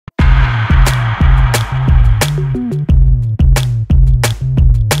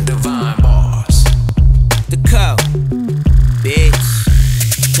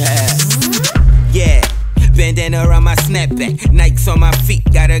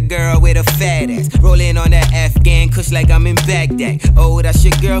got a girl with a fat ass, rolling on that Afghan kush like I'm in Baghdad. Oh, that's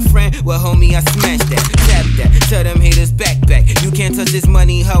your girlfriend? Well, homie, I smashed that. Tap that, tell them haters back. You can't touch this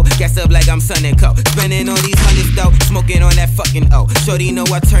money, ho. Gas up like I'm Sun and Co. Spending on these hundreds, though. Smoking on that fucking O. Shorty know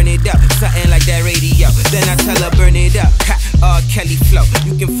I turn it up, something like that radio. Then I tell her burn it up. Ha, R. Kelly flow.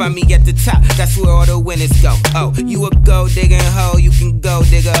 You can find me at the top. That's where all the winners go. Oh, you a gold digging hoe, you can go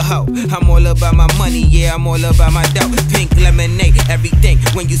dig a hoe. I'm all about my money, yeah, I'm all about my dough. Pink lemonade, everything.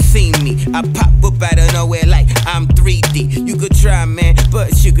 When you see me, I pop up out of nowhere like I'm 3D. You could try, man,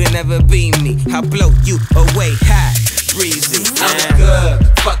 but you could never be me. I blow you away high, breezy. I'm good,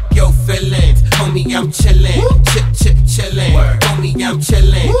 fuck your feelings. Homie, I'm chillin', chillin'. Homie, I'm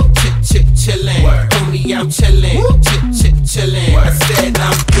chillin', chillin'. Homie, I'm chillin', chillin'. I said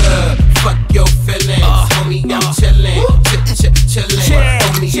I'm good, fuck your feelings. Homie, I'm chillin', chillin'.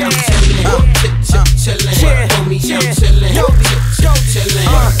 Homie, I'm chillin', chillin'. Homie, I'm chillin',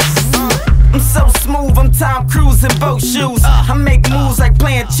 I'm so smooth, I'm Tom Cruise in both shoes. I make moves like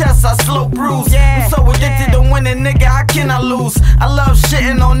playing chess, I slow bruise. I'm so addicted to winning, nigga, how can I lose? I love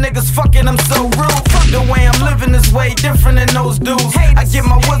shitting on niggas, fucking I'm so rude. The way I'm living is way different than those dudes. I get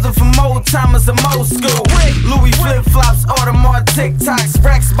my wisdom from old timers and old school. Louis flip-flops, Audemars, TikToks,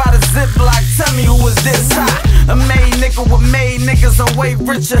 racks by the ziplock, tell me who was this hot. A made nigga with made niggas, I'm way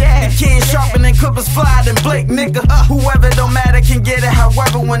richer. The kid sharper than Clippers fly than Blake, nigga. Whoever, don't matter, can get it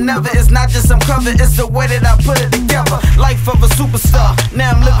however, whenever. It's not just some cover, it's the way that I put it together. Life of a superstar,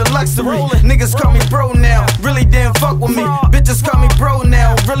 now I'm living luxury. Niggas call me bro now, really didn't fuck with me. Bitches call me bro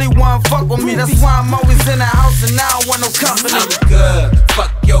now, really wanna fuck with me. That's why I'm always in the house and I don't want no company. I'm good,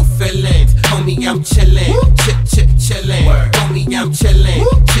 fuck your feelings. Homie, I'm chillin', chillin'. Homie, I'm chillin',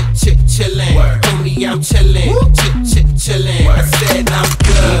 chillin'. Homie, I'm chillin', chillin'. I said I'm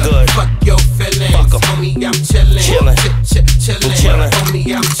good, fuck your feelings. Homie, I'm chillin', chillin'.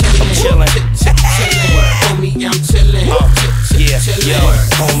 Homie, I'm chillin', homie, I'm chillin',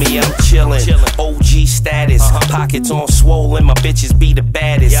 homie, I'm chillin'. OG status, pockets on swollen, my bitches be the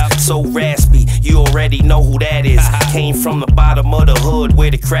baddest. So raspy, you already know who that is. Came from the bottom of the hood where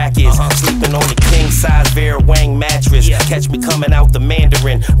the crack is. Sleeping on the king size Vera Wang mattress. Catch me coming out the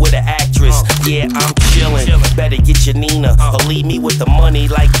Mandarin with an actress. Yeah, I'm chillin'. Better get your Nina or leave me with the money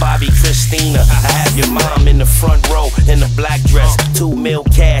like Bobby Christina. I have your mom in the front row in a black dress. 2 mil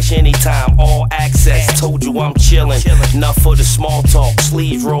cash anytime, all access. Told you I'm chillin'. Enough for the small talk.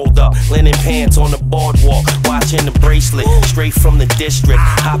 Sleeves rolled up, linen pants on the boardwalk. Watching the bracelet, straight from the district.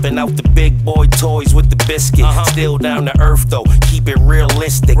 Hopping out the big boy toys with the biscuit. Still down to earth though, keep it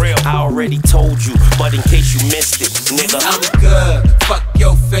realistic. I already told you, but in case you missed it, nigga. I'm good, fuck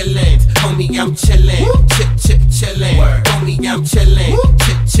your feelings. Homie, I'm chillin', chillin'. Homie, I'm chillin',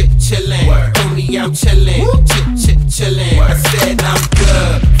 chillin'. Homie, I'm chillin', chillin'. I said I'm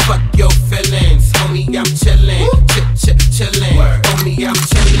good, fuck your feelings. Homie, I'm chillin', chillin'. Homie, I'm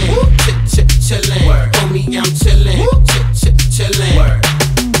chillin', chillin'. Homie, I'm chillin', chillin'.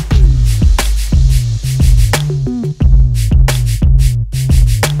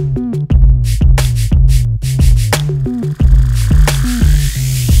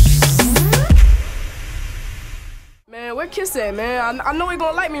 Man, where Kiss at, man? I know he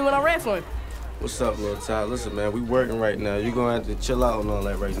gonna like me when I rap for him. What's up, little Ty? Listen, man, we working right now. You gonna have to chill out on all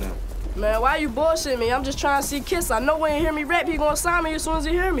that right now. Man, why you bullshitting me? I'm just trying to see Kiss. I know when he hear me rap, he gonna sign me as soon as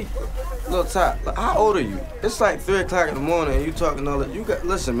he hear me. Little Ty, how old are you? It's like 3 o'clock in the morning and you talking all that.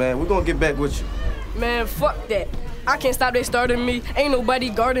 Listen, man, we gonna get back with you. Man, fuck that. I can't stop they starting me, ain't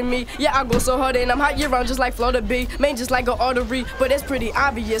nobody guarding me. Yeah, I go so hard and I'm hot year round just like Florida B. Man, just like an artery, but that's pretty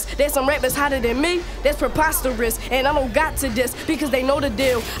obvious. There's some rappers hotter than me, that's preposterous. And I don't got to this, because they know the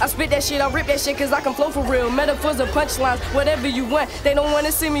deal. I spit that shit, I rip that shit, cause I can flow for real. Metaphors or punchlines, whatever you want. They don't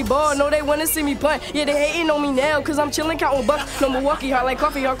wanna see me ball, no, they wanna see me punt. Yeah, they hating on me now, cause I'm chillin' counting bucks. No Milwaukee hard like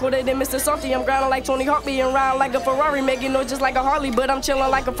coffee, hardcore than Mr. Softy. I'm grinding like Tony Hawk, being round like a Ferrari, making noise just like a Harley, but I'm chillin'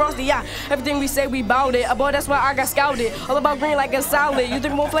 like a Frosty. Yeah, everything we say, we bout it. Boy, that's why I got scouted. All about green like a salad. You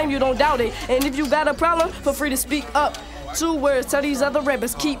think it won't flame, you don't doubt it. And if you got a problem, feel free to speak up. 2 words, tell these other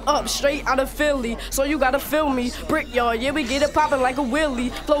rappers, keep up, straight out of Philly. So you gotta feel me, Brickyard, yeah, we get it poppin' like a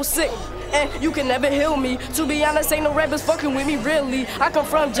wheelie. Flow sick, and you can never heal me. To be honest, ain't no rappers fucking with me, really. I come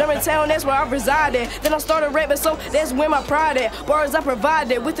from Germantown, that's where I reside at. Then I started rapping, so that's where my pride at. Bars I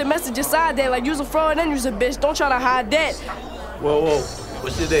provided, with the message inside that. Like, use a fraud and use a bitch, don't try to hide that. Whoa,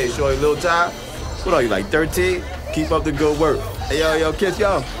 what's your name, shorty, little Ty? What are you, like 13? Keep up the good work. Hey, yo, Kiss,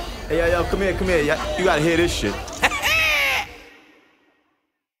 yo. Hey, yo, come here. You gotta hear this shit.